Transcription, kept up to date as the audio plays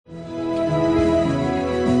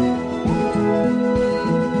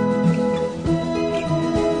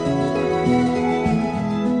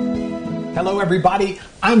everybody.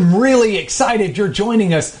 I'm really excited you're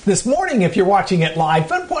joining us this morning if you're watching it live,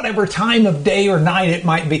 at whatever time of day or night it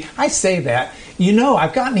might be. I say that. You know,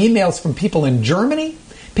 I've gotten emails from people in Germany,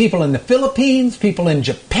 people in the Philippines, people in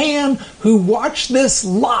Japan who watch this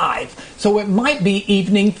live. So it might be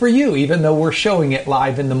evening for you, even though we're showing it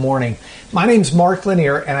live in the morning. My name's Mark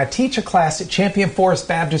Lanier, and I teach a class at Champion Forest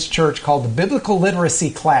Baptist Church called the Biblical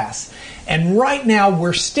Literacy class. And right now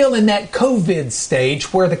we're still in that COVID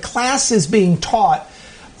stage where the class is being taught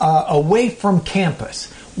away from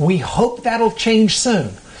campus. We hope that'll change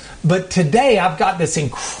soon. But today I've got this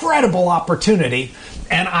incredible opportunity,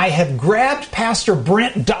 and I have grabbed Pastor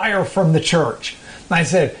Brent Dyer from the church. And I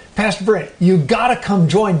said, Pastor Brent, you got to come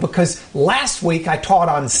join, because last week I taught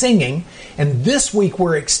on singing, and this week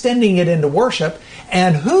we're extending it into worship.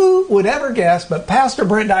 And who would ever guess, but Pastor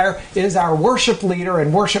Brent Dyer is our worship leader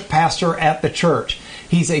and worship pastor at the church.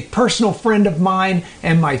 He's a personal friend of mine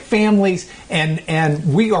and my family's,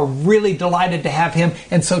 and we are really delighted to have him.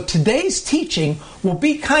 And so today's teaching will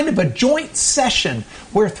be kind of a joint session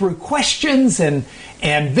where through questions and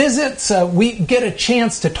visits, we get a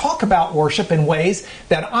chance to talk about worship in ways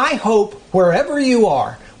that I hope wherever you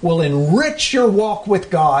are will enrich your walk with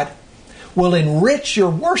God, will enrich your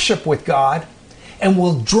worship with God, and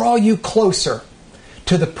will draw you closer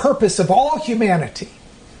to the purpose of all humanity,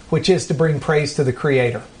 which is to bring praise to the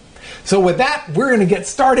Creator. So with that, we're going to get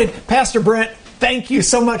started. Pastor Brent, thank you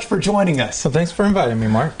so much for joining us. Well, thanks for inviting me,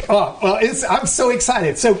 Mark. Oh, well, I'm so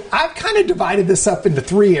excited. So I've kind of divided this up into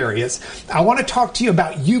three areas. I want to talk to you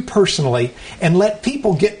about you personally and let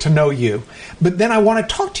people get to know you. But then I want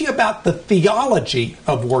to talk to you about the theology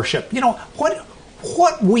of worship. You know,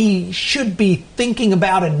 what we should be thinking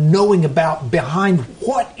about and knowing about behind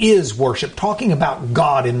what is worship, talking about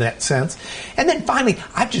God in that sense. And then finally,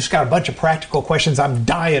 I've just got a bunch of practical questions I'm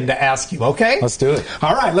dying to ask you, okay? Let's do it.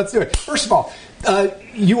 All right, let's do it. First of all,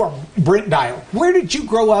 you are Brent Dyer. Where did you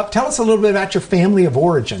grow up? Tell us a little bit about your family of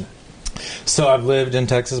origin. So I've lived in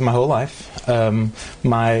Texas my whole life.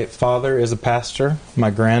 My father is a pastor.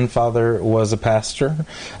 My grandfather was a pastor.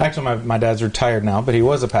 Actually, my dad's retired now, but he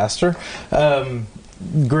was a pastor.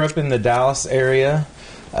 Grew up in the Dallas area.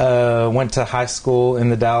 Went to high school in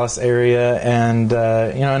the Dallas area, and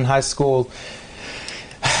in high school,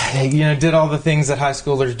 did all the things that high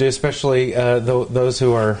schoolers do, especially those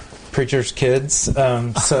who are preachers' kids.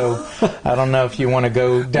 So I don't know if you want to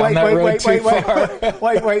go down that road too far.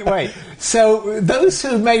 Wait. So those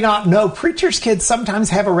who may not know, preachers' kids sometimes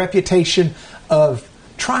have a reputation of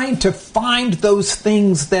trying to find those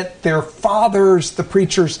things that their fathers, the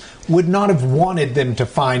preachers, would not have wanted them to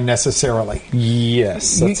find necessarily.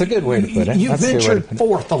 Yes, that's a good way to put it. You ventured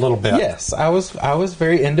forth a little bit. Yes, I was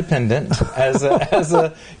very independent as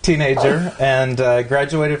a teenager, and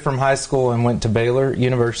graduated from high school and went to Baylor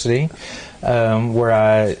University, where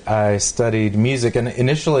I studied music, and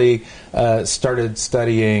initially started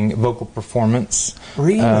studying vocal performance.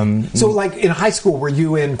 Really? So, like in high school, were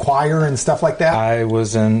you in choir and stuff like that? I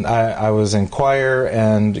was in choir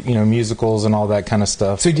and musicals and all that kind of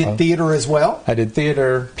stuff. So you did theater as well? I did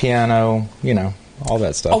theater, piano, all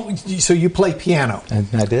that stuff. Oh, so you play piano?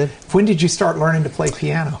 I did. When did you start learning to play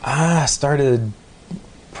piano? I started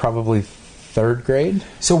probably third grade.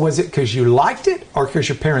 So was it because you liked it or because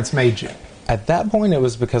your parents made you? At that point, it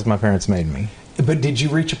was because my parents made me. But did you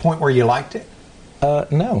reach a point where you liked it?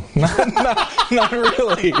 No, not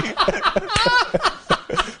really.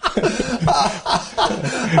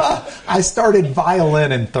 I started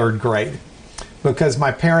violin in third grade because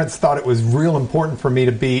my parents thought it was real important for me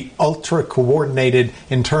to be ultra coordinated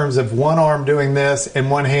in terms of one arm doing this and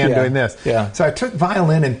one hand doing this. Yeah. So I took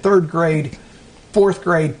violin in third grade, fourth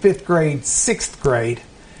grade, fifth grade, sixth grade.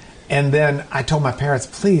 And then I told my parents,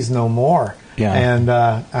 please, no more. Yeah. And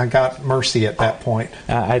I got mercy at that point.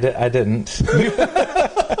 I didn't.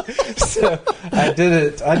 So I did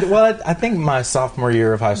it. I think my sophomore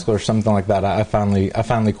year of high school or something like that. I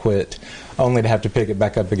finally quit, only to have to pick it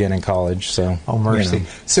back up again in college. So oh mercy!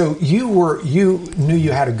 So you knew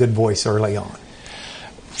you had a good voice early on.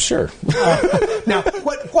 Sure. Now,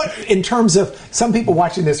 what in terms of some people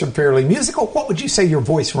watching this are fairly musical? What would you say your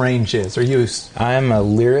voice range is or use? I am a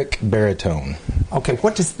lyric baritone. Okay,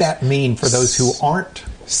 what does that mean for those who aren't?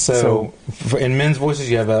 So in men's voices,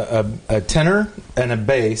 you have a tenor and a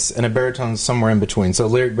bass, and a baritone somewhere in between. So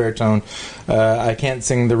lyric baritone, I can't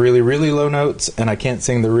sing the really, really low notes, and I can't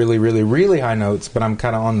sing the really, really, really high notes, but I'm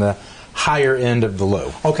kind of on the higher end of the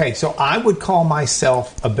low. Okay, so I would call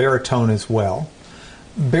myself a baritone as well.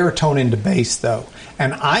 baritone into bass, though.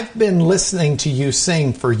 And I've been listening to you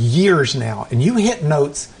sing for years now, and you hit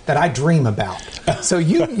notes that I dream about. So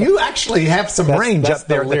you actually have some range that's up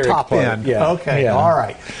there the at the top part. end. Yeah. Okay, Yeah. all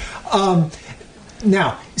right.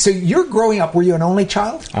 Now, so you're growing up, were you an only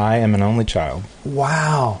child? I am an only child.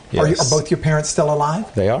 Wow. Yes. Are both your parents still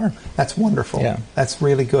alive? They are. That's wonderful. Yeah. That's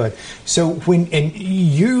really good. So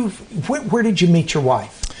where did you meet your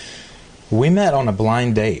wife? We met on a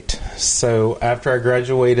blind date. So after I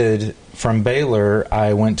graduated from Baylor,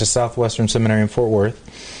 I went to Southwestern Seminary in Fort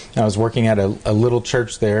Worth. I was working at a little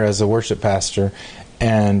church there as a worship pastor,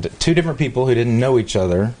 and two different people who didn't know each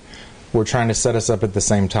other were trying to set us up at the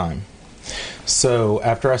same time. So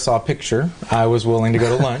after I saw a picture, I was willing to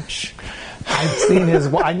go to lunch.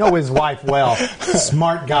 I know his wife well.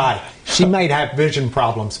 Smart guy. She might have vision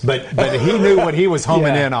problems, but he knew what he was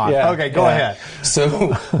homing in on. Okay, go ahead.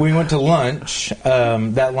 So we went to lunch.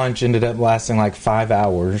 That lunch ended up lasting like 5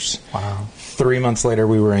 hours. Wow. 3 months later,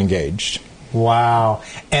 we were engaged. Wow.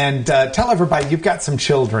 And tell everybody, you've got some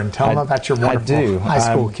children. Tell them about your wonderful high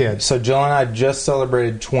school kids. So Jill and I just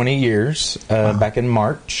celebrated 20 years back in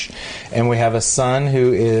March. And we have a son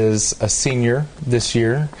who is a senior this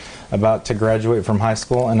year, about to graduate from high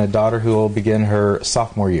school, and a daughter who will begin her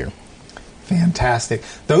sophomore year. Fantastic.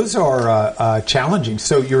 Those are challenging.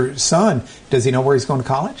 So your son, does he know where he's going to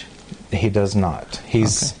college? He does not.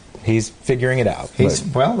 He's figuring it out.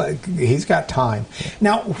 He's got time.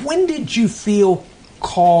 Now, when did you feel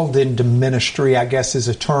called into ministry, I guess is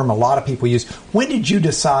a term a lot of people use. When did you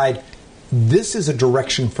decide this is a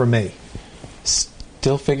direction for me?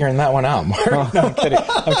 Still figuring that one out, Mark. No,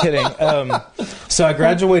 I'm kidding. So I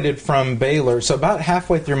graduated from Baylor. So about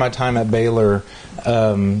halfway through my time at Baylor,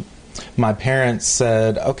 my parents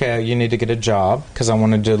said, okay, you need to get a job, because I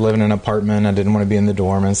wanted to live in an apartment. I didn't want to be in the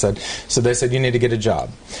dorm. So they said, you need to get a job.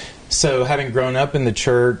 So having grown up in the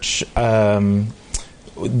church,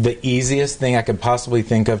 the easiest thing I could possibly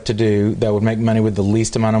think of to do that would make money with the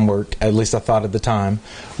least amount of work, at least I thought at the time,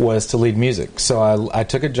 was to lead music. So I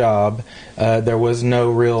took a job. There was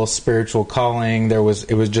no real spiritual calling. It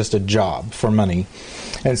was just a job for money.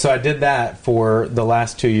 And so I did that for the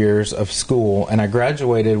last 2 years of school, and I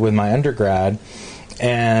graduated with my undergrad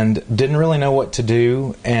and didn't really know what to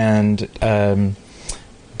do, and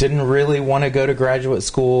didn't really want to go to graduate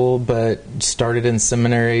school, but started in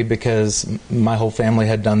seminary because my whole family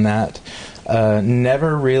had done that.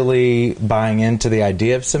 Never really buying into the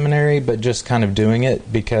idea of seminary, but just kind of doing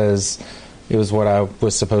it because it was what I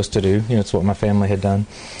was supposed to do. It's what my family had done.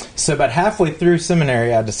 So about halfway through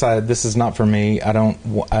seminary, I decided this is not for me.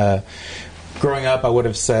 Growing up, I would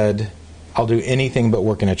have said, I'll do anything but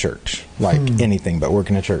work in a church. Anything but work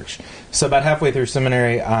in a church. So about halfway through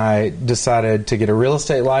seminary, I decided to get a real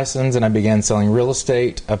estate license, and I began selling real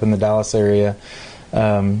estate up in the Dallas area.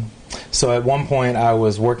 So at one point, I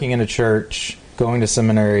was working in a church, going to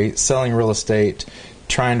seminary, selling real estate,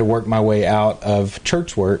 trying to work my way out of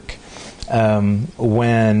church work,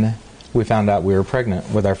 when we found out we were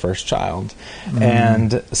pregnant with our first child. Mm.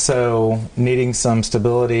 And so needing some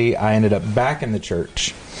stability, I ended up back in the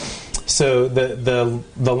church. So the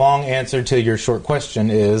long answer to your short question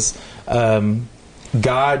is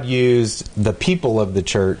God used the people of the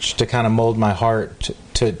church to kind of mold my heart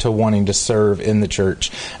to wanting to serve in the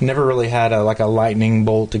church. Never really had a lightning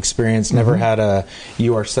bolt experience. Never had a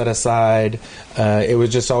you are set aside. It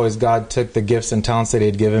was just always God took the gifts and talents that He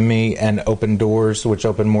had given me and opened doors, which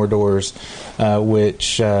opened more doors,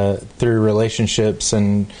 which through relationships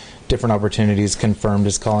and different opportunities confirmed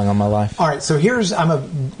His calling on my life. All right, so I'm a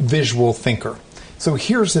visual thinker. So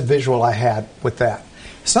here's the visual I had with that.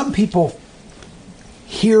 Some people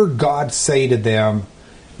hear God say to them,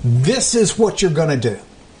 this is what you're going to do.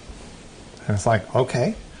 And it's like,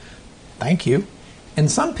 okay, thank you. And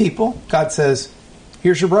some people, God says,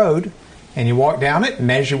 here's your road. And you walk down it, and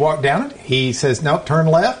as you walk down it, He says, nope, turn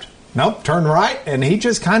left, nope, turn right. And He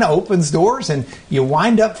just kind of opens doors, and you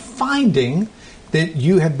wind up finding that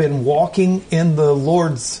you have been walking in the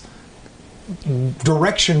Lord's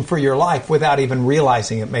direction for your life without even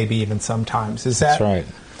realizing it, maybe even sometimes. Is that... That's right.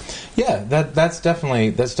 Yeah, that's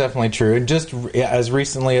definitely true. And just as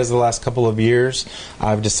recently as the last couple of years,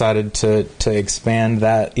 I've decided to expand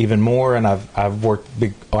that even more, and I'm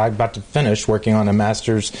about to finish working on a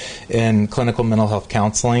master's in clinical mental health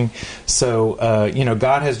counseling. So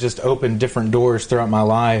God has just opened different doors throughout my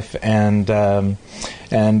life, and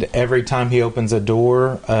every time He opens a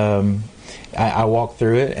door, I walk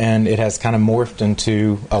through it, and it has kind of morphed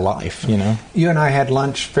into a life, You and I had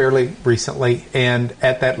lunch fairly recently, and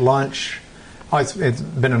at that lunch, it's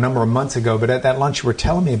been a number of months ago, but at that lunch you were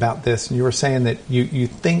telling me about this, and you were saying that you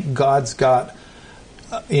think God's got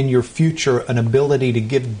in your future an ability to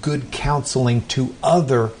give good counseling to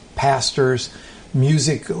other pastors,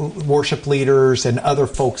 music, worship leaders, and other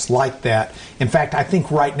folks like that. In fact, I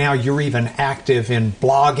think right now you're even active in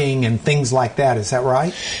blogging and things like that. Is that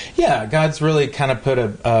right? Yeah, God's really kind of put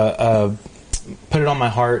it on my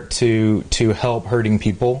heart to help hurting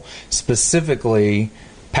people, specifically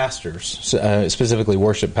pastors, specifically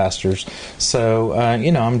worship pastors. So,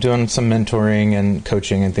 I'm doing some mentoring and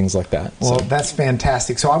coaching and things like that. Well, that's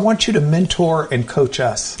fantastic. So I want you to mentor and coach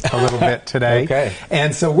us a little bit today. Okay.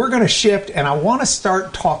 And so we're going to shift, and I want to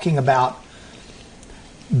start talking about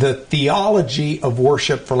the theology of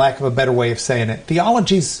worship, for lack of a better way of saying it.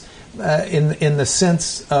 Theology's in the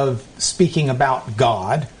sense of speaking about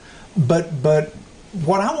God, but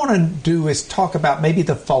what I want to do is talk about maybe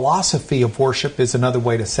the philosophy of worship is another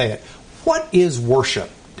way to say it. What is worship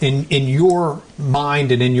in your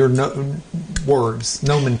mind and in your words,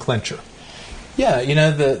 nomenclature? Yeah,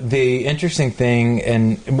 the interesting thing,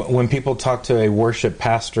 and when people talk to a worship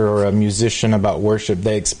pastor or a musician about worship,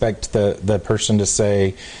 they expect the person to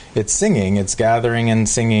say it's singing, it's gathering and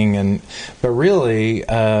singing, but really,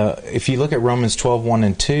 if you look at Romans 12:1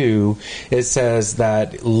 and 2, it says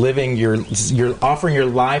that you're offering your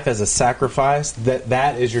life as a sacrifice,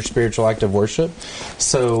 that is your spiritual act of worship.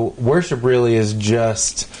 So worship really is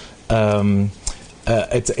just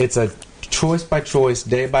it's a choice by choice,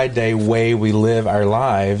 day by day way we live our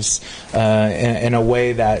lives in a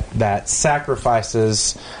way that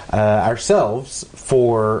sacrifices ourselves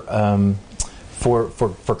for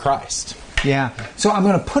Christ. Yeah. So I'm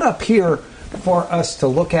going to put up here for us to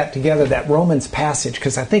look at together that Romans passage,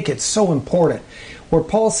 because I think it's so important, where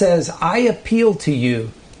Paul says, "I appeal to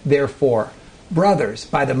you, therefore, brothers,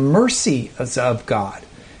 by the mercy of God,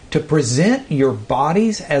 to present your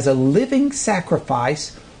bodies as a living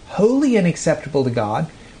sacrifice, holy and acceptable to God,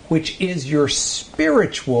 which is your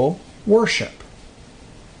spiritual worship."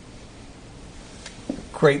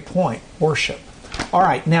 Great point. Worship. All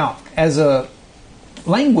right. Now, as a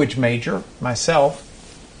language major myself,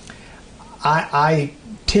 I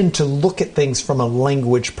tend to look at things from a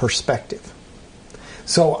language perspective.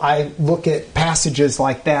 So I look at passages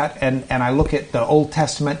like that, and I look at the Old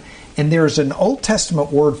Testament, and there's an Old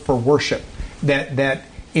Testament word for worship that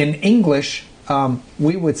in English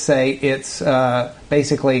we would say it's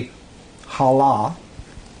basically halah.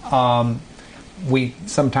 We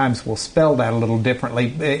sometimes will spell that a little differently.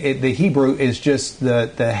 The Hebrew is just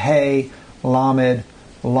the hey, lamed,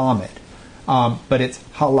 lamed. But it's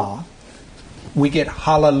halah. We get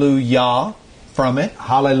hallelujah from it.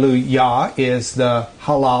 Hallelujah is the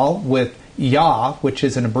halal with Yah, which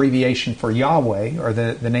is an abbreviation for Yahweh, or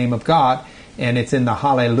the name of God, and it's in the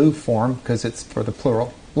hallelu form because it's for the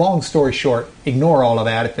plural. Long story short, ignore all of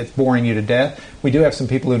that if it's boring you to death. We do have some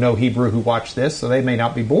people who know Hebrew who watch this, so they may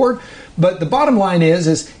not be bored. But the bottom line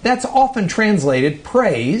is that's often translated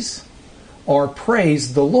praise or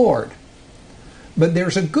praise the Lord. But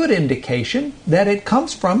there's a good indication that it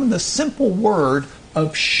comes from the simple word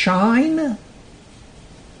of shine.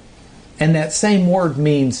 And that same word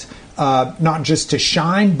means not just to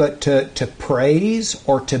shine, but to praise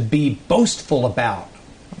or to be boastful about.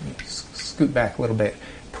 Let me scoot back a little bit.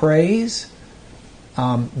 Praise,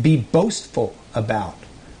 be boastful about,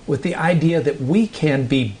 with the idea that we can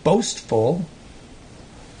be boastful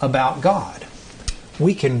about God.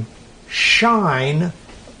 We can shine,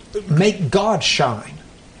 make God shine.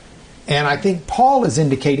 And I think Paul is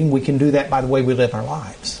indicating we can do that by the way we live our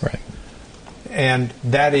lives. Right. And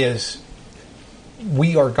that is,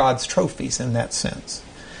 we are God's trophies in that sense.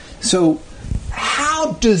 So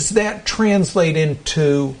how does that translate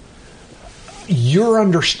into your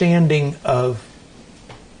understanding of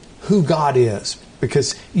who God is?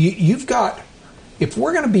 Because you've got, if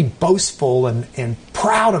we're going to be boastful and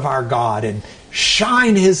proud of our God and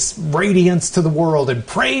shine His radiance to the world and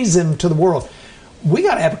praise Him to the world, we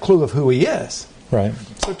got to have a clue of who He is. Right.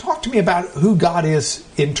 So talk to me about who God is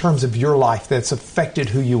in terms of your life that's affected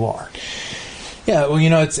who you are. Yeah, well,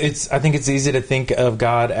 it's. I think it's easy to think of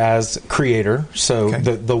God as creator, so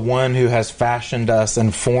Okay. the one who has fashioned us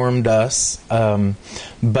and formed us.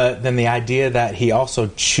 But then the idea that He also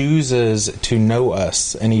chooses to know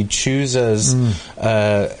us, and He chooses,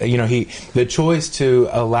 the choice to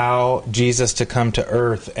allow Jesus to come to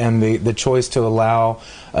earth, and the choice to allow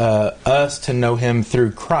us to know Him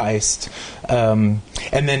through Christ, and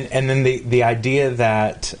then the idea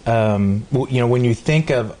that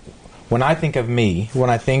when I think of me, when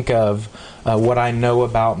I think of what I know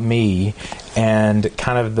about me, and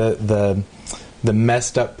kind of the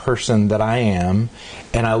messed up person that I am,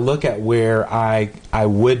 and I look at where I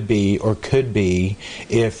would be or could be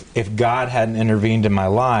if God hadn't intervened in my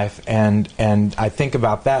life, and I think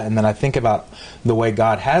about that, and then I think about the way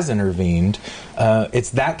God has intervened.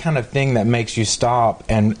 It's that kind of thing that makes you stop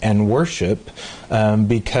and worship,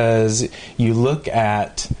 because you look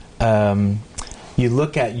at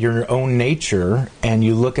your own nature, and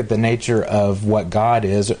you look at the nature of what God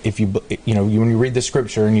is. If when you read the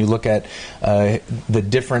Scripture and you look at the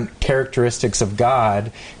different characteristics of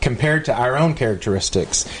God compared to our own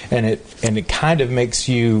characteristics, and it kind of makes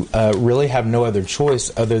you really have no other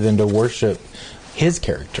choice other than to worship His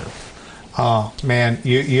character. Oh man,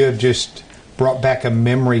 you have just brought back a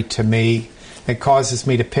memory to me that causes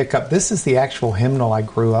me to pick up. This is the actual hymnal I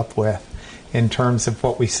grew up with, in terms of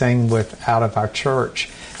what we sing with out of our church.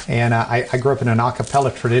 And I grew up in an a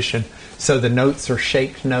cappella tradition, so the notes are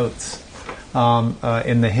shaped notes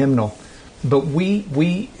in the hymnal. But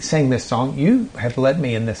we sang this song. You have led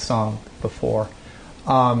me in this song before.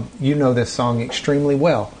 You know this song extremely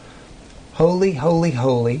well. Holy, holy,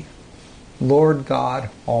 holy, Lord God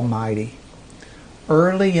Almighty.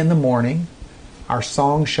 Early in the morning, our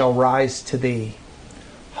song shall rise to Thee.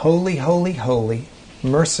 Holy, holy, holy,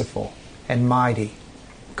 merciful and mighty,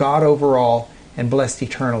 God over all and blessed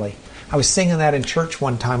eternally. I was singing that in church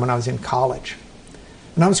one time when I was in college,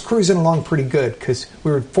 and I was cruising along pretty good because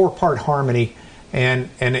we were 4-part harmony, and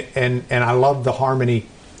I loved the harmony,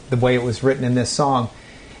 the way it was written in this song,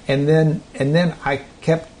 and then I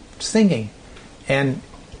kept singing, and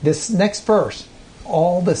this next verse,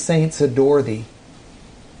 all the saints adore Thee,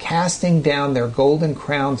 casting down their golden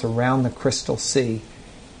crowns around the crystal sea,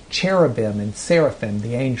 cherubim and seraphim,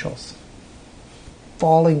 the angels,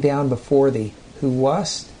 falling down before Thee, who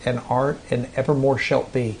wast and art and evermore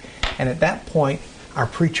shalt be. And at that point, our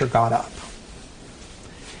preacher got up,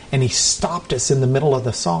 and he stopped us in the middle of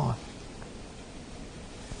the song.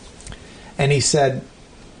 And he said,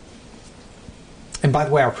 and by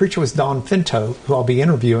the way, our preacher was Don Finto, who I'll be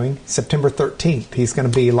interviewing September 13th. He's going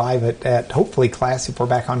to be live at hopefully class if we're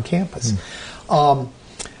back on campus.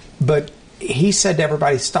 But he said to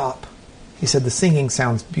everybody, stop. He said, the singing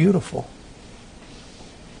sounds beautiful.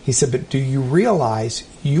 He said, but do you realize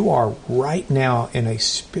you are right now in a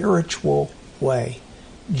spiritual way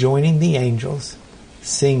joining the angels,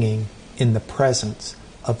 singing in the presence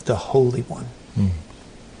of the Holy One?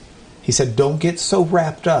 He said, don't get so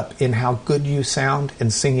wrapped up in how good you sound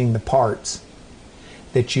and singing the parts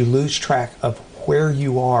that you lose track of where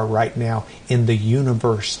you are right now in the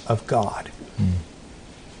universe of God.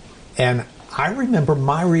 And I remember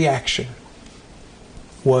my reaction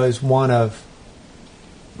was one of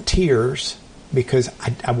tears, because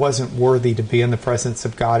I wasn't worthy to be in the presence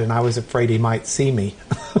of God, and I was afraid He might see me.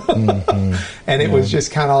 And it was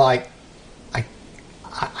just kind of like, I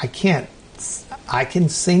can't. I can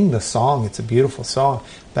sing the song, it's a beautiful song,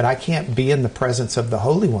 but I can't be in the presence of the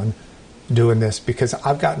Holy One doing this because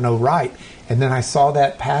I've got no right. And then I saw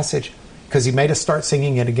that passage, because He made us start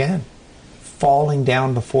singing it again, falling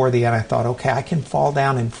down before Thee, and I thought, okay, I can fall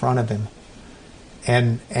down in front of Him.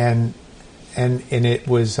 And it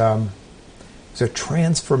was a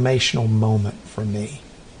transformational moment for me.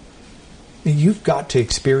 You've got to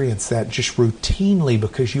experience that just routinely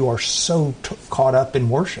because you are so caught up in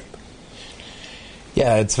worship.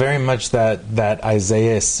 Yeah, it's very much that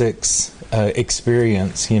Isaiah 6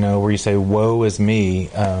 experience, where you say, woe is me.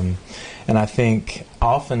 And I think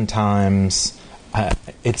oftentimes,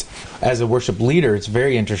 it's as a worship leader, it's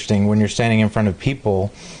very interesting when you're standing in front of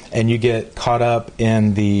people and you get caught up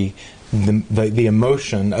in the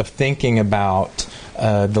emotion of thinking about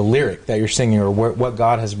the lyric that you're singing, or what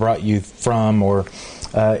God has brought you from, or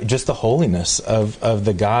just the holiness of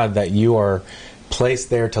the God that you are placed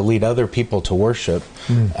there to lead other people to worship.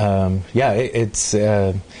 It's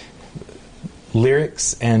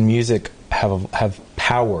lyrics and music have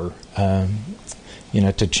power,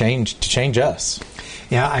 to change us.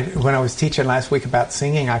 Yeah, when I was teaching last week about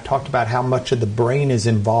singing, I talked about how much of the brain is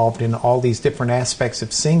involved in all these different aspects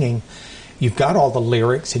of singing. You've got all the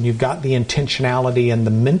lyrics, and you've got the intentionality and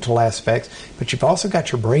the mental aspects, but you've also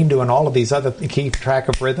got your brain doing all of these other, keep track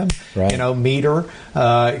of rhythm, right. Meter,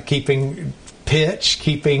 keeping pitch,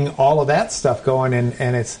 keeping all of that stuff going,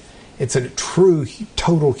 and it's a true,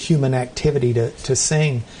 total human activity to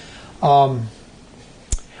sing. So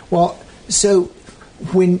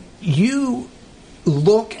when you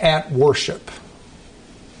look at worship,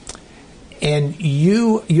 and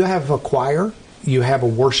you have a choir, you have a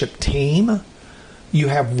worship team, you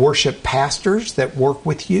have worship pastors that work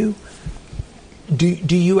with you,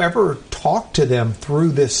 do you ever talk to them through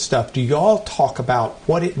this stuff? Do y'all talk about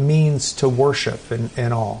what it means to worship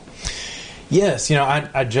and all? Yes,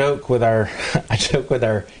 I joke with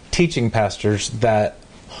our teaching pastors that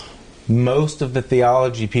most of the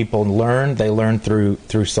theology people learn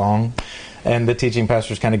through song, and the teaching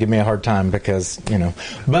pastors kind of give me a hard time because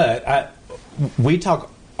but we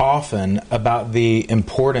talk often about the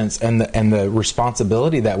importance and the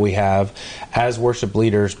responsibility that we have as worship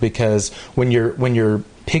leaders, because when you're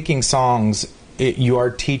picking songs, you are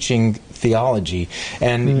teaching theology,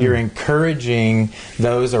 and you're encouraging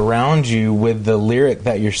those around you with the lyric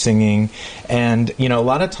that you're singing. And a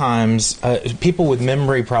lot of times people with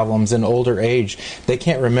memory problems in older age, they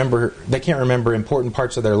can't remember important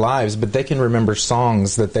parts of their lives, but they can remember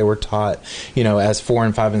songs that they were taught as 4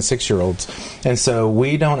 and 5 and 6 year olds. And so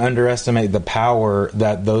we don't underestimate the power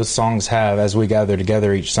that those songs have as we gather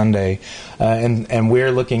together each Sunday. And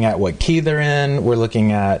we're looking at what key they're in, we're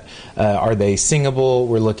looking at are they singable,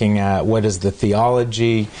 we're looking at what is the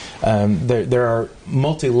theology. There are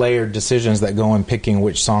multi-layered decisions that go in picking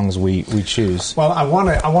which songs we choose. Well, I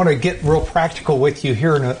want to get real practical with you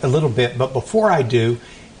here in a little bit, but before I do,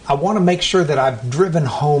 I want to make sure that I've driven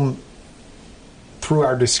home through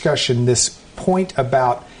our discussion this point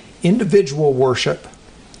about individual worship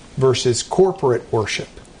versus corporate worship,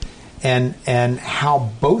 and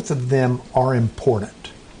how both of them are important.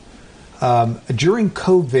 During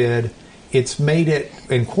COVID, it's made it,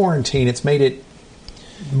 in quarantine, it's made it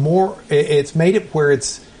where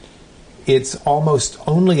it's almost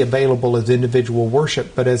only available as individual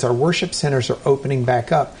worship. But as our worship centers are opening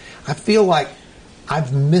back up, I feel like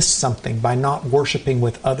I've missed something by not worshiping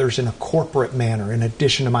with others in a corporate manner in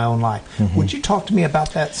addition to my own life. Mm-hmm. Would you talk to me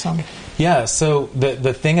about that some? Yeah, so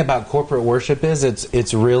the thing about corporate worship is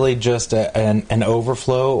it's really just an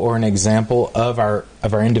overflow or an example of our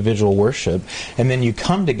individual worship, and then you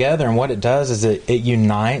come together, and what it does is it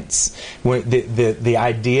unites the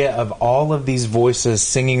idea of all of these voices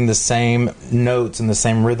singing the same notes and the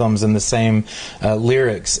same rhythms and the same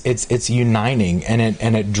lyrics. It's uniting,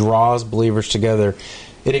 and it draws believers together.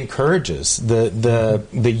 It encourages the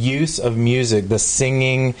use of music, the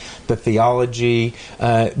singing, the theology,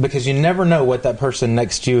 because you never know what that person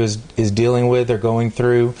next to you is dealing with or going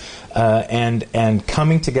through, and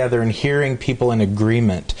coming together and hearing people in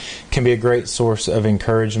agreement can be a great source of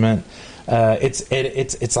encouragement.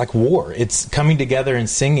 It's like war. It's coming together and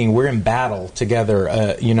singing. We're in battle together,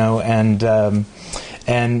 and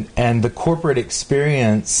the corporate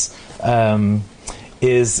experience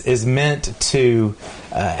is meant to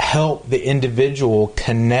help the individual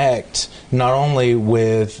connect not only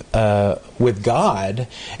with God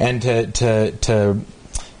and to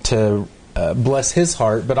bless His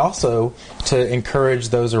heart, but also to encourage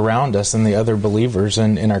those around us and the other believers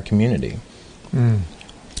in our community.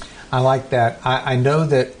 I like that. I know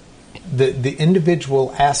that the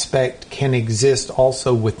individual aspect can exist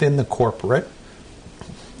also within the corporate.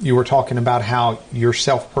 You were talking about how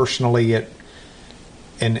yourself personally,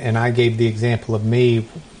 and I gave the example of me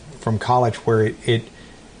from college where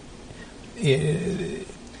it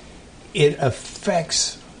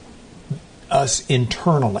affects us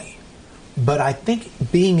internally. But I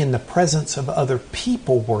think being in the presence of other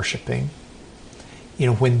people worshiping,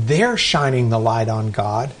 when they're shining the light on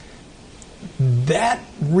God, that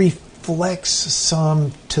reflects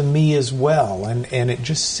some to me as well. And it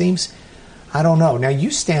just seems, I don't know. Now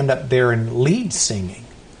you stand up there and lead singing,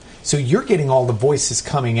 so you're getting all the voices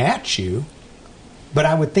coming at you, but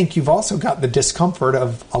I would think you've also got the discomfort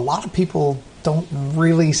of a lot of people don't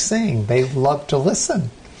really sing. They love to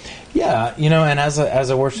listen. Yeah, and as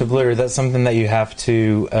a worship leader, that's something that you have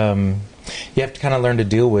to kind of learn to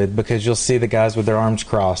deal with, because you'll see the guys with their arms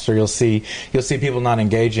crossed, or you'll see people not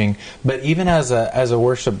engaging. But even as a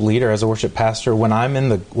worship leader, as a worship pastor, when I'm in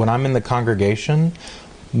the congregation,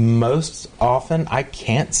 most often I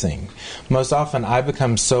can't sing. Most often I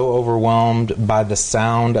become so overwhelmed by the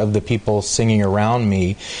sound of the people singing around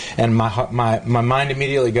me, and my mind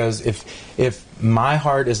immediately goes, if my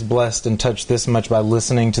heart is blessed and touched this much by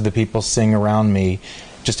listening to the people sing around me,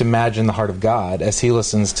 just imagine the heart of God as He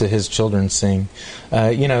listens to His children sing.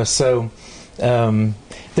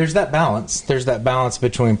 There's that balance. There's that balance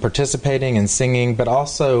between participating and singing, but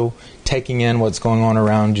also taking in what's going on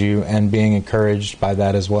around you and being encouraged by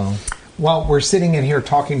that as well. Well, we're sitting in here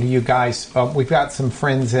talking to you guys. We've got some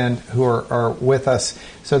friends in who are with us,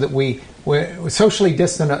 so that we're socially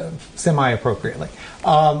distant semi-appropriately.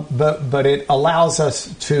 But it allows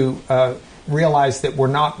us to realize that we're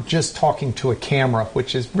not just talking to a camera,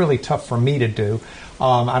 which is really tough for me to do.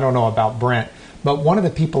 I don't know about Brent. But one of the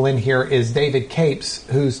people in here is David Capes,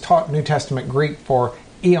 who's taught New Testament Greek for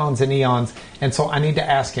eons and eons. And so I need to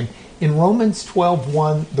ask him, in Romans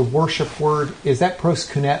 12:1, the worship word, is that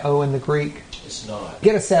proskuneo in the Greek? It's not.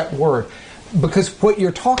 Get us that word. Because what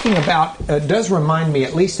you're talking about does remind me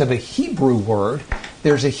at least of a Hebrew word.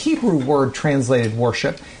 There's a Hebrew word translated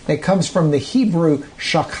worship that comes from the Hebrew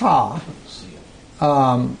shakah,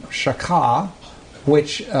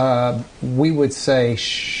 which we would say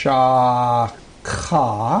shakah.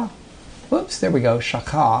 Whoops, there we go,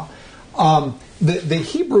 shakah. The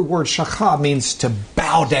Hebrew word shakah means to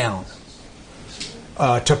bow down,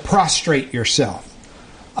 to prostrate yourself.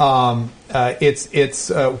 It's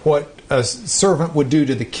what a servant would do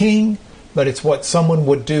to the king, but it's what someone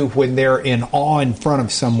would do when they're in awe in front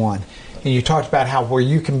of someone. And you talked about how where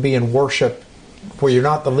you can be in worship, where you're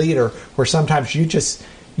not the leader, where sometimes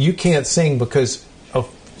you can't sing because of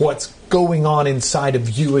what's going on inside of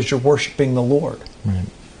you as you're worshiping the Lord. Right.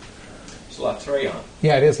 It's latreon.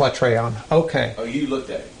 Yeah, it is latreon. Okay. Oh, you looked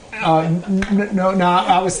at it. No.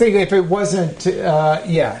 I was thinking if it wasn't,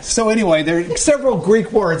 yeah. So anyway, there are several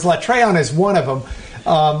Greek words. Latreon is one of them,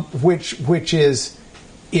 which is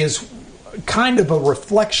kind of a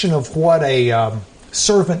reflection of what a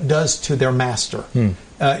servant does to their master.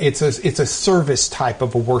 It's a service type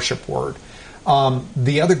of a worship word.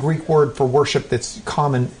 The other Greek word for worship that's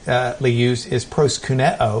commonly used is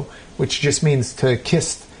proskuneo, which just means to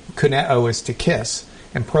kiss. Kuneo is to kiss,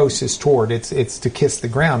 and pros is toward. It's to kiss the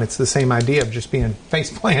ground. It's the same idea of just being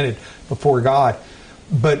face planted before God.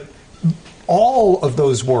 But all of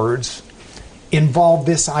those words involve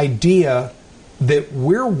this idea that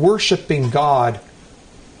we're worshiping God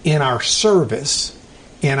in our service,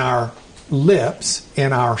 in our lips,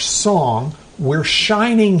 in our song. We're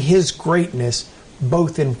shining His greatness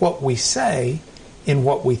both in what we say, in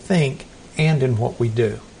what we think, and in what we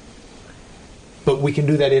do. But we can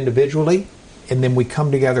do that individually, and then we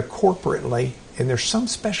come together corporately, and there's some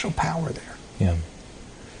special power there. Yeah.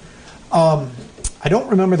 I don't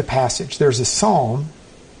remember the passage. There's a psalm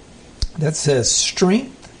that says,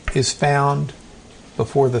 "Strength is found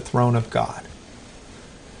before the throne of God."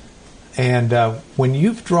 And when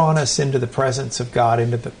you've drawn us into the presence of God,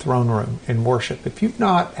 into the throne room in worship, if you've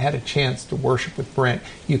not had a chance to worship with Brent,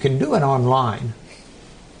 you can do it online.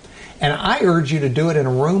 And I urge you to do it in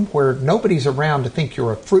a room where nobody's around to think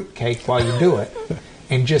you're a fruitcake while you do it.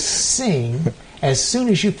 And just sing as soon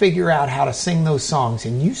as you figure out how to sing those songs.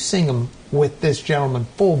 And you sing them with this gentleman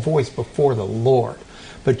full voice before the Lord.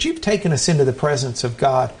 But you've taken us into the presence of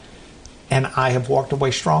God, and I have walked away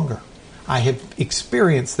stronger. I have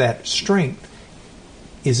experienced that strength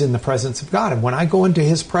is in the presence of God. And when I go into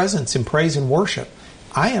His presence in praise and worship,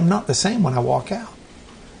 I am not the same when I walk out.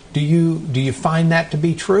 Do you find that to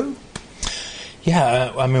be true?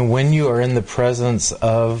 Yeah, I mean, when you are in the presence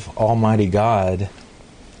of Almighty God,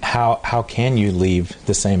 how can you leave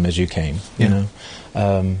the same as you came? You know,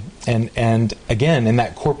 and again, in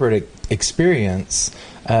that corporate experience,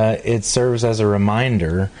 it serves as a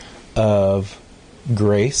reminder of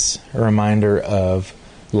grace, a reminder of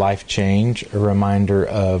life change, a reminder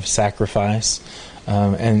of sacrifice,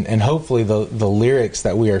 and hopefully the lyrics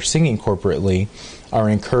that we are singing corporately are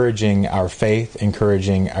encouraging our faith,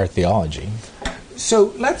 encouraging our theology.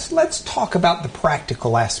 So let's talk about the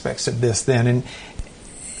practical aspects of this then. And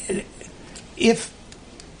if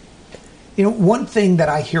one thing that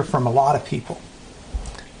I hear from a lot of people,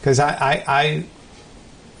 because I'm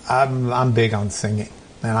big on singing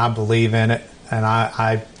and I believe in it, and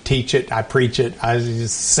I teach it, I preach it, I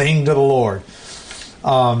just sing to the Lord.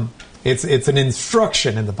 It's an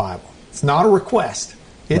instruction in the Bible. It's not a request.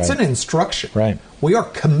 It's an instruction. Right. We are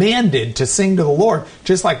commanded to sing to the Lord,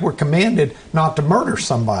 just like we're commanded not to murder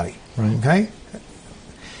somebody. Right. Okay?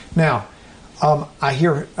 Now, I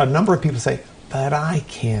hear a number of people say, "But I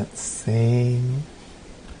can't sing."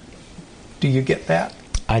 Do you get that?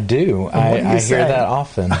 I do. I hear that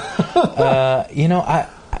often.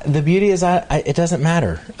 The beauty is, it doesn't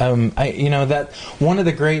matter. That one of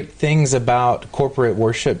the great things about corporate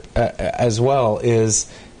worship as well is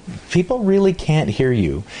people really can't hear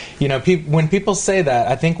you. When people say that,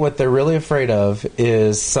 I think what they're really afraid of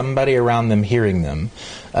is somebody around them hearing them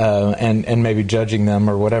and maybe judging them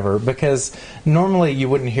or whatever. Because normally you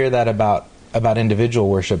wouldn't hear that about individual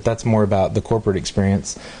worship. That's more about the corporate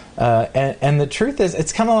experience. And the truth is,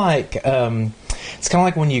 it's kind of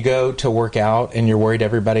like when you go to work out and you're worried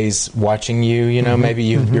everybody's watching you. Maybe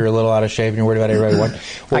you're a little out of shape and you're worried about everybody watching.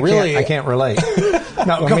 Well, I can't relate.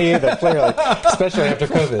 No, me either. Clearly, especially after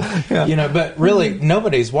COVID. Yeah. But really,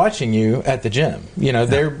 nobody's watching you at the gym.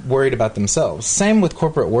 They're worried about themselves. Same with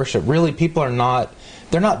corporate worship. Really, people are not.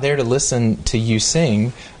 They're not there to listen to you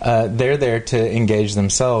sing. They're there to engage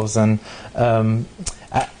themselves. And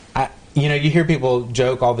you hear people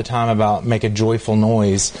joke all the time about make a joyful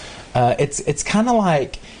noise. It's kind of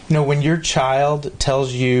like, when your child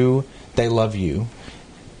tells you they love you,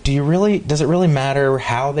 does it really matter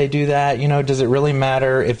how they do that? Does it really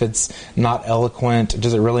matter if it's not eloquent?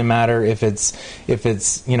 Does it really matter if it's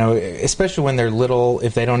especially when they're little,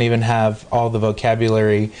 if they don't even have all the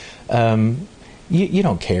vocabulary, you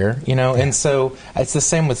don't care, Yeah. And so it's the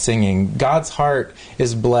same with singing. God's heart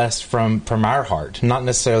is blessed from our heart, not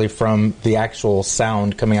necessarily from the actual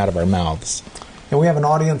sound coming out of our mouths. And we have an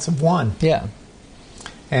audience of one. Yeah.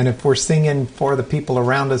 And if we're singing for the people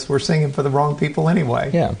around us, we're singing for the wrong people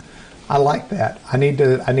anyway. Yeah, I like that. I need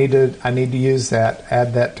to use that.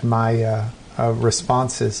 Add that to my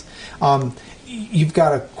responses. You've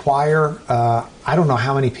got a choir. I don't know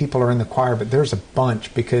how many people are in the choir, but there's a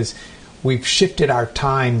bunch because we've shifted our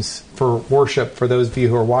times for worship for those of you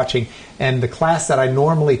who are watching. And the class that I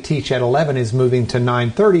normally teach at 11 is moving to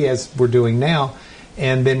 9:30 as we're doing now,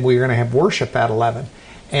 and then we're going to have worship at 11.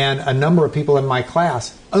 And a number of people in my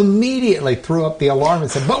class immediately threw up the alarm and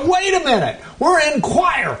said, but wait a minute, we're in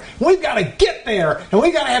choir. We've got to get there, and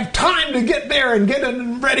we've got to have time to get there and get it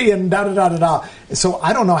ready and da-da-da-da-da. So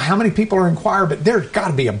I don't know how many people are in choir, but there's got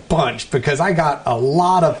to be a bunch because I got a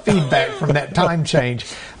lot of feedback from that time change.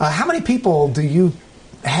 How many people do you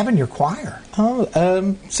have in your choir?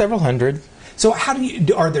 Several hundred. So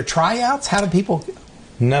are there tryouts? How do people...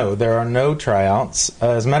 No, there are no tryouts.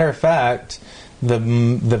 As a matter of fact... The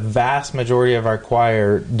vast majority of our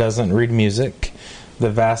choir doesn't read music. The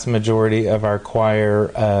vast majority of our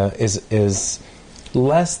choir is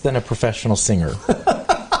less than a professional singer.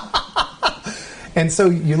 And so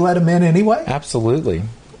you let them in anyway? Absolutely.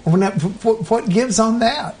 What gives on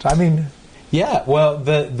that? I mean... Yeah, well,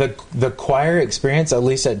 the choir experience, at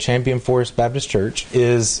least at Champion Forest Baptist Church,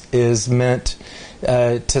 is meant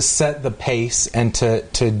to set the pace and to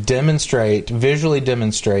visually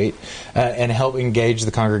demonstrate, and help engage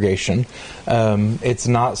the congregation. It's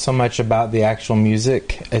not so much about the actual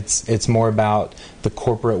music; it's more about the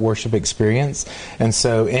corporate worship experience. And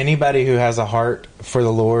so, anybody who has a heart for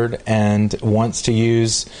the Lord and wants to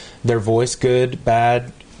use their voice, good,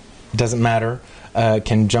 bad, doesn't matter.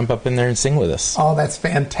 Can jump up in there and sing with us. Oh, that's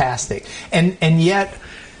fantastic. And yet,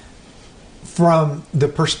 from the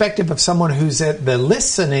perspective of someone who's at the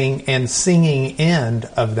listening and singing end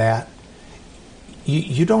of that,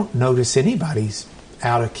 you don't notice anybody's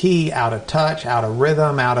out of key, out of touch, out of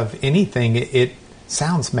rhythm, out of anything. It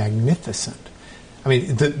sounds magnificent. I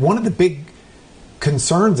mean, one of the big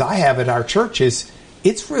concerns I have at our church is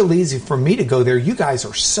it's real easy for me to go there. You guys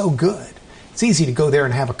are so good. It's easy to go there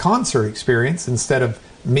and have a concert experience instead of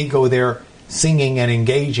me go there singing and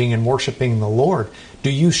engaging and worshiping the Lord.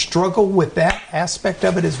 Do you struggle with that aspect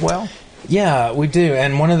of it as well? Yeah, we do.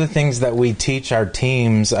 And one of the things that we teach our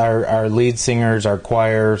teams, our lead singers, our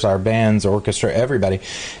choirs, our bands, orchestra, everybody,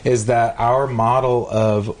 is that our model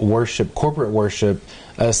of worship, corporate worship,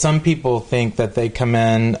 some people think that they come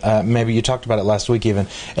in, maybe you talked about it last week even,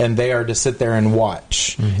 and they are to sit there and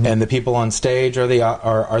watch. Mm-hmm. And the people on stage are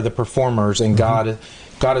the performers, and God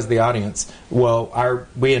is the audience. Well,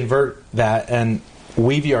 we invert that, and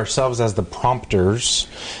we view ourselves as the prompters.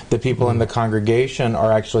 The people in the congregation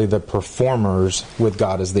are actually the performers with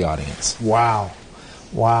God as the audience. Wow.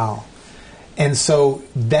 And so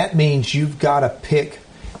that means you've got to pick.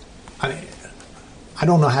 I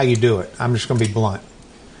don't know how you do it. I'm just going to be blunt.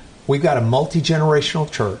 We've got a multi-generational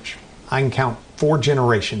church. I can count 4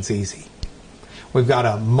 generations easy. We've got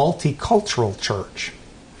a multicultural church.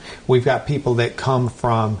 We've got people that come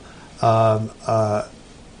from a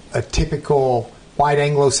typical white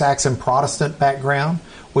Anglo-Saxon Protestant background.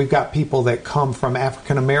 We've got people that come from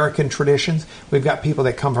African American traditions. We've got people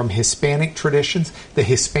that come from Hispanic traditions. The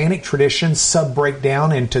Hispanic traditions sub-break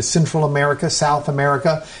down into Central America, South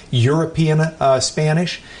America, European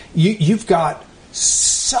Spanish. You've got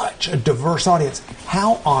such a diverse audience.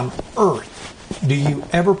 How on earth do you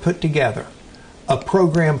ever put together a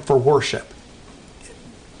program for worship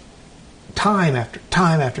time after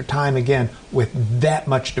time after time again with that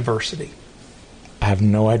much diversity? I have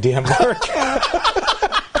no idea, Mark.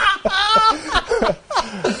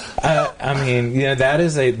 I mean, that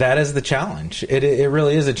is the challenge. It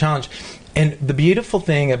really is a challenge. And the beautiful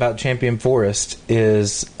thing about Champion Forest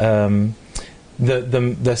is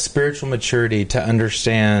the spiritual maturity to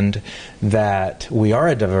understand that we are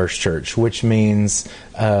a diverse church, which means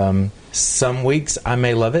some weeks I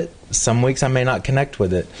may love it, some weeks I may not connect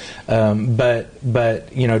with it, but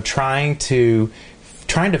trying to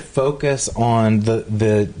focus on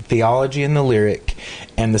the theology and the lyric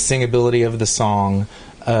and the singability of the song.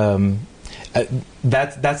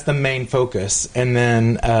 that's the main focus. And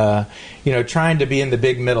then trying to be in the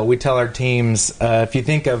big middle. We tell our teams, if you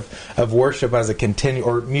think of worship as a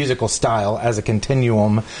or musical style as a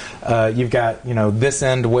continuum, you've got this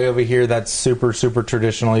end way over here that's super super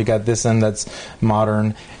traditional. You got this end that's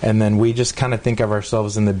modern, and then we just kind of think of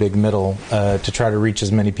ourselves in the big middle to try to reach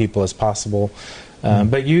as many people as possible.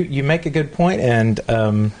 But you make a good point,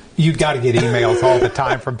 and you've got to get emails all the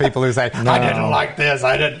time from people who say, I didn't like this,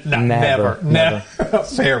 I didn't. No, never.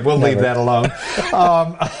 Fair, we'll leave that alone.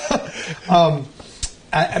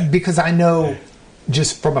 Because I know,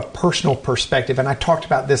 just from a personal perspective, and I talked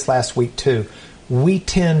about this last week too, we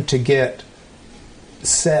tend to get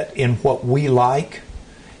set in what we like,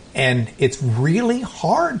 and it's really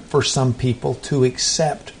hard for some people to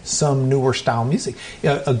accept some newer style music.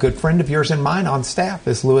 A good friend of yours and mine on staff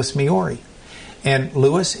is Louis Miori. And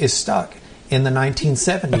Louis is stuck in the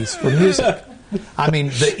 1970s for music. I mean,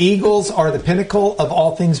 the Eagles are the pinnacle of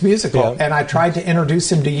all things musical. Yeah. And I tried to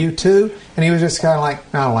introduce him to U2, and he was just kind of like,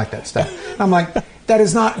 I don't like that stuff. And I'm like, that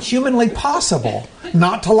is not humanly possible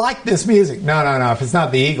not to like this music. No. If it's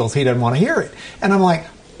not the Eagles, he doesn't want to hear it. And I'm like,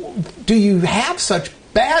 do you have such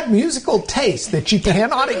bad musical taste that you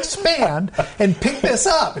cannot expand and pick this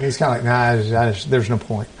up? And he's kind of like, nah, there's no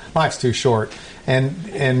point. Life's too short.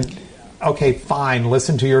 And okay, fine,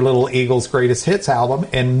 listen to your little Eagles Greatest Hits album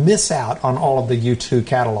and miss out on all of the U2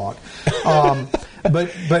 catalog.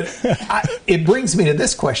 But it brings me to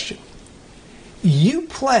this question. You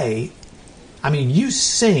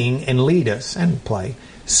sing and lead us and play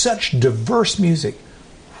such diverse music.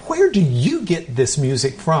 Where do you get this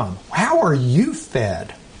music from? How are you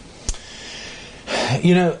fed?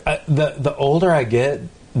 The older I get,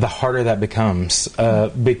 the harder that becomes,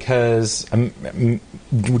 because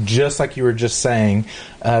just like you were just saying,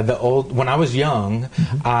 when I was young,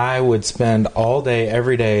 I would spend all day,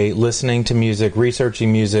 every day, listening to music,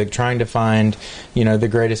 researching music, trying to find, the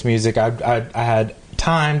greatest music. I had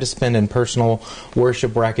time to spend in personal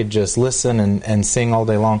worship where I could just listen and sing all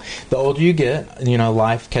day long. The older you get,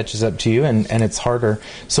 life catches up to you, and it's harder.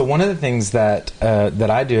 So one of the things that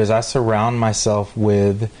I do is I surround myself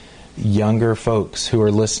with younger folks who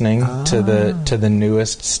are listening to the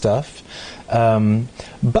newest stuff.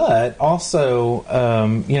 But also,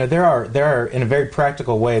 there are in a very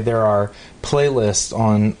practical way, there are playlists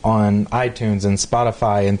on iTunes and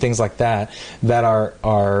Spotify and things like that are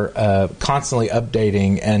constantly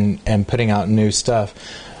updating and putting out new stuff.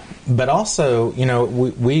 But also,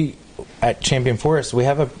 we at Champion Forest, we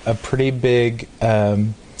have a pretty big,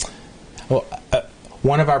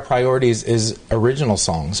 one of our priorities is original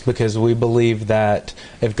songs, because we believe that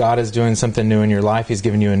if God is doing something new in your life, He's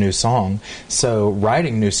giving you a new song. So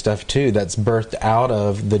writing new stuff too that's birthed out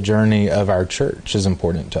of the journey of our church is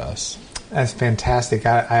important to us. That's fantastic.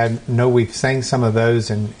 I know we've sang some of those,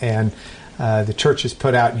 and the church has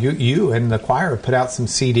put out, you and the choir have put out some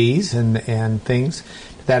CDs and things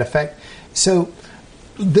to that effect. So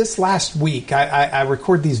this last week, I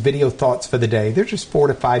record these video thoughts for the day. They're just 4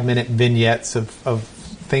 to 5 minute vignettes of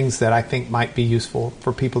things that I think might be useful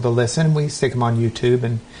for people to listen. We stick them on YouTube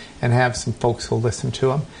and have some folks who'll listen to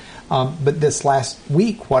them. But this last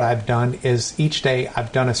week, what I've done is each day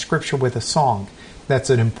I've done a scripture with a song that's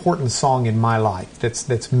an important song in my life,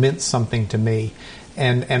 that's meant something to me.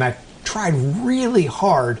 And I tried really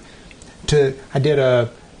hard I did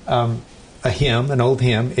a hymn, an old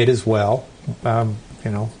hymn, It Is Well, and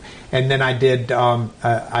then I did,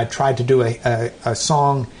 I tried to do a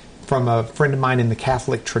song from a friend of mine in the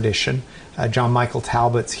Catholic tradition, John Michael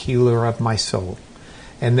Talbot's Healer of My Soul.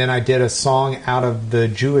 And then I did a song out of the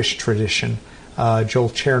Jewish tradition, Joel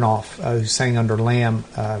Chernoff, who sang under Lamb,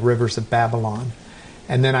 Rivers of Babylon.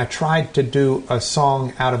 And then I tried to do a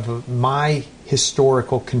song out of my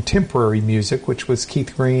historical contemporary music, which was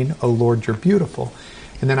Keith Green, Oh Lord, You're Beautiful.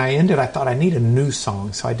 And then I thought I need a new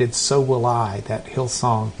song. So I did So Will I, that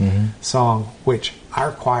Hillsong song, which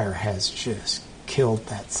our choir has just killed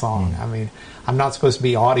that song. I mean, I'm not supposed to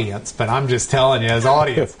be audience, but I'm just telling you as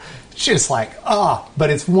audience. It's just like, but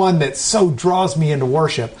it's one that so draws me into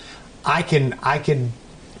worship. I can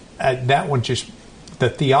that one just, the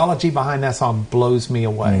theology behind that song blows me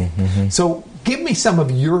away. So give me some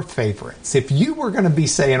of your favorites. If you were going to be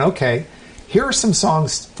saying, okay, here are some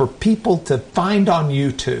songs for people to find on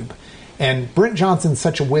YouTube. And Brent Johnson's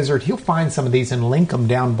such a wizard, he'll find some of these and link them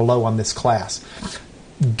down below on this class.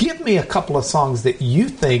 Give me a couple of songs that you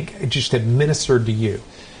think just have ministered to you.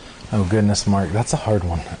 Oh, goodness, Mark, that's a hard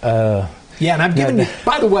one. Yeah, and I've given you,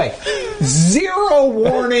 by the way, zero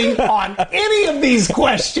warning on any of these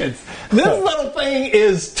questions. This little thing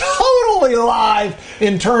is totally live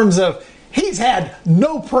in terms of, He's had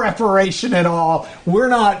no preparation at all. We're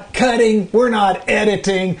not cutting. We're not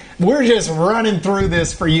editing. We're just running through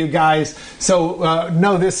this for you guys. So,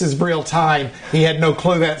 no, this is real time. He had no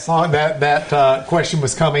clue that song, that question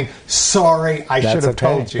was coming. Sorry, I should have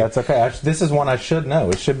told you. That's okay. This is one I should know.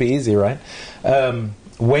 It should be easy, right?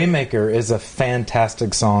 Waymaker is a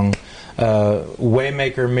fantastic song.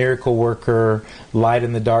 Waymaker, miracle worker, light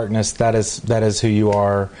in the darkness. That is who you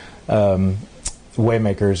are.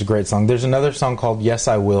 Waymaker is a great song. There's another song called Yes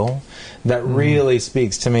I Will that really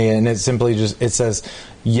speaks to me, and it simply it says,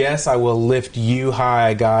 yes, I will lift you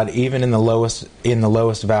high, God, even in the lowest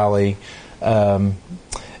valley.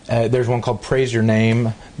 There's one called Praise Your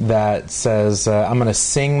Name that says, I'm going to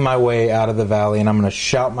sing my way out of the valley, and I'm going to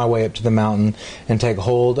shout my way up to the mountain and take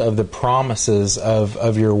hold of the promises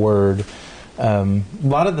of your word. A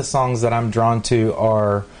lot of the songs that I'm drawn to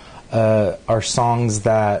are songs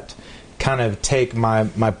that kind of take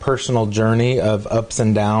my personal journey of ups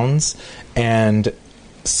and downs, and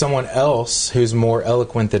someone else who's more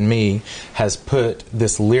eloquent than me has put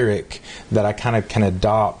this lyric that I kind of can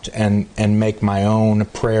adopt and make my own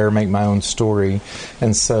prayer, make my own story.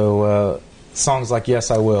 And so songs like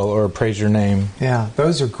Yes I Will or Praise Your Name. Yeah,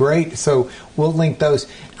 those are great. So we'll link those.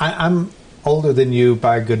 I'm older than you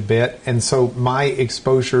by a good bit, and so my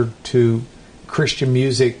exposure to Christian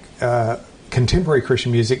music, contemporary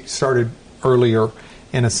Christian music, started earlier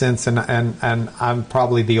in a sense, and I'm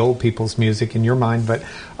probably the old people's music in your mind, but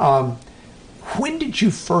when did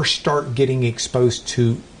you first start getting exposed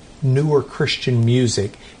to newer Christian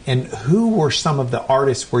music, and who were some of the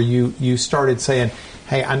artists where you started saying,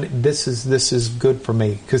 hey, this is good for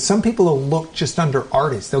me? Because some people will look just under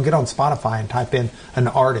artists. They'll get on Spotify and type in an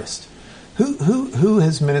artist. Who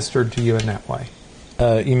has ministered to you in that way?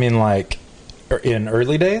 You mean like in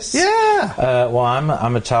early days? Yeah. Well,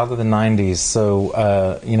 I'm a child of the 90s,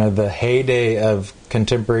 so the heyday of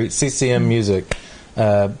contemporary CCM music,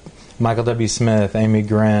 Michael W. Smith, Amy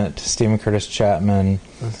Grant, Stephen Curtis Chapman,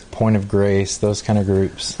 Point of Grace, those kind of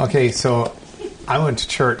groups. Okay, so I went to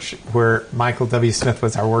church where Michael W. Smith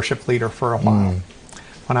was our worship leader for a while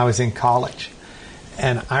when I was in college.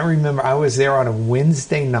 And I remember I was there on a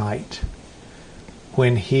Wednesday night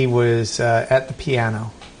when he was at the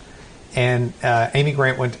piano. And Amy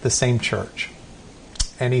Grant went to the same church.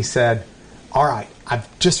 And he said, all right,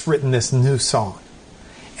 I've just written this new song.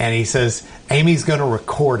 And he says, Amy's going to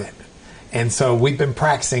record it. And so we've been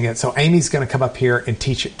practicing it. So Amy's going to come up here and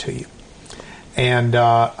teach it to you. And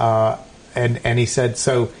he said,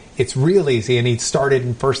 so it's real easy. And he started,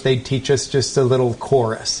 and first they'd teach us just a little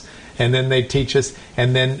chorus. And then they'd teach us.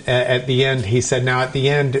 And then at the end, he said, now at the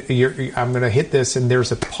end, I'm going to hit this, and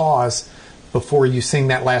there's a pause before you sing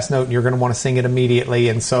that last note, and you're going to want to sing it immediately.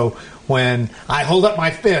 And so when I hold up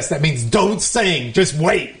my fist, that means don't sing, just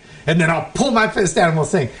wait. And then I'll pull my fist down and we'll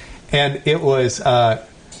sing. And it was,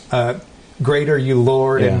 great are you,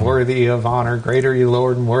 Lord, and worthy of honor. Great are you,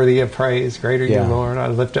 Lord, and worthy of praise. Great are you, Lord. I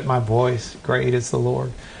lift up my voice. Great is the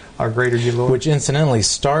Lord. Or great are you, Lord. Which incidentally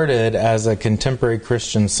started as a contemporary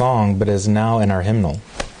Christian song, but is now in our hymnal.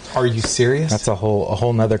 Are you serious? That's a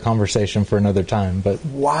whole nother conversation for another time. But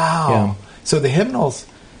wow. Yeah. So the hymnals,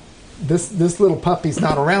 this little puppy's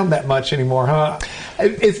not around that much anymore, huh?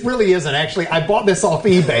 It really isn't, actually. I bought this off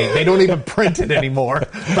eBay. They don't even print it anymore.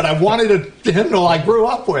 But I wanted a hymnal I grew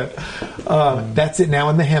up with. That's it now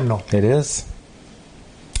in the hymnal. It is.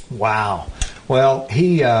 Wow. Well,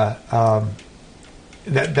 he that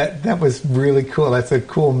was really cool. That's a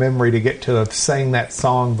cool memory to get to have sang that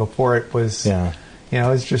song before it was, it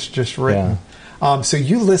was just written. Yeah. So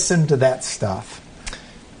you listened to that stuff.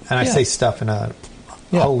 And I say stuff in a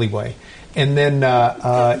holy way. And then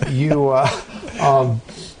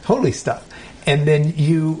holy stuff. And then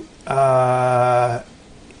you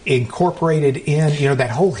incorporated in, that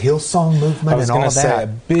whole Hillsong movement and all of that. I was going to say, a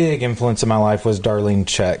big influence in my life was Darlene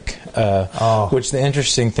Check. Which the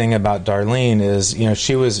interesting thing about Darlene is,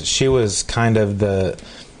 she was kind of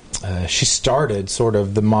she started sort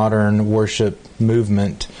of the modern worship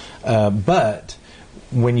movement. But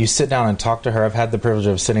when you sit down and talk to her, I've had the privilege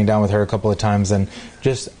of sitting down with her a couple of times, and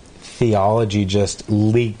just theology just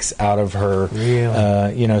leaks out of her.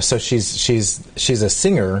 Really? So she's a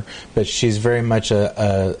singer, but she's very much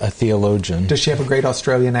a theologian. Does she have a great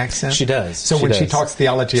Australian accent? She does. So when she talks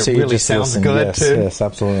theology, it really sounds good, too? Yes,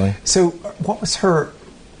 absolutely. So what was her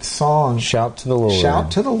song? Shout to the Lord.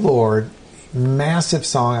 Shout to the Lord. Massive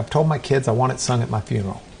song. I've told my kids I want it sung at my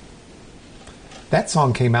funeral. That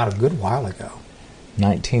song came out a good while ago.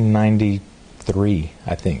 1993,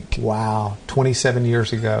 I think. Wow, 27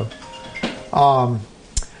 years ago.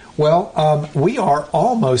 Well, we are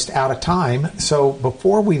almost out of time. So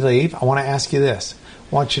before we leave, I want to ask you this.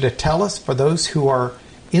 I want you to tell us, for those who are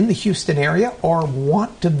in the Houston area or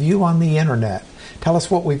want to view on the internet, tell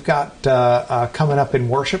us what we've got coming up in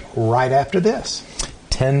worship right after this.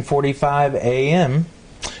 10:45 a.m.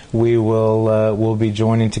 We will we'll be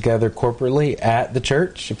joining together corporately at the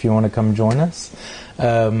church if you want to come join us.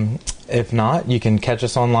 If not, you can catch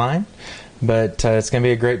us online. But it's going to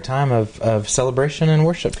be a great time of celebration and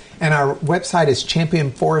worship. And our website is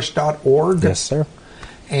championforest.org. Yes, sir.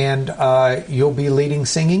 And you'll be leading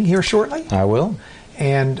singing here shortly? I will.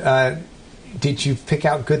 And did you pick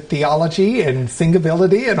out good theology and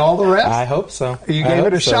singability and all the rest? I hope so. You gave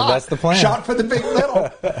it a shot. That's the plan. Shot for the big little.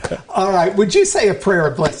 All right. Would you say a prayer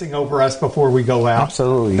of blessing over us before we go out?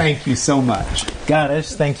 Absolutely. Thank you so much. God, I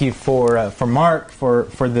just thank you for Mark for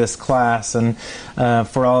this class and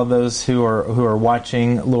for all of those who are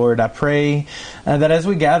watching. Lord, I pray that as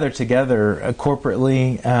we gather together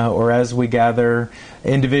corporately or as we gather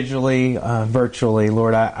individually, virtually,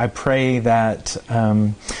 Lord, I pray that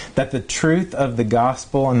that the truth of the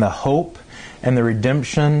gospel and the hope and the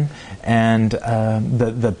redemption and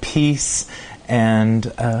the peace and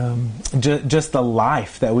just the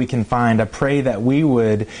life that we can find. I pray that we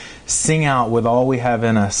would sing out with all we have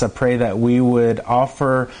in us. I pray that we would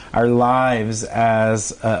offer our lives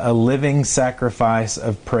as a living sacrifice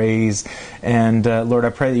of praise. And Lord,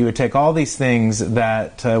 I pray that you would take all these things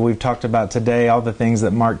that we've talked about today, all the things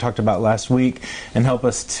that Mark talked about last week, and help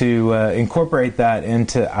us to incorporate that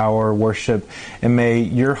into our worship. And may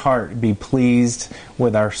your heart be pleased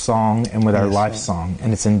with our song and with our life song.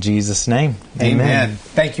 And it's in Jesus' name. Amen.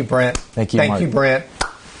 Thank you, Brent. Thank you, Thank Mark. you, Brent.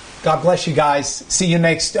 God bless you guys. See you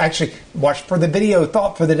next. Actually, watch for the video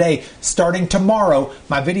thought for the day. Starting tomorrow,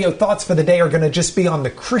 my video thoughts for the day are going to just be on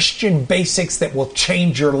the Christian basics that will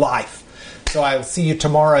change your life. So I'll see you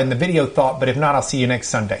tomorrow in the video thought, but if not, I'll see you next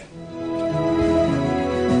Sunday.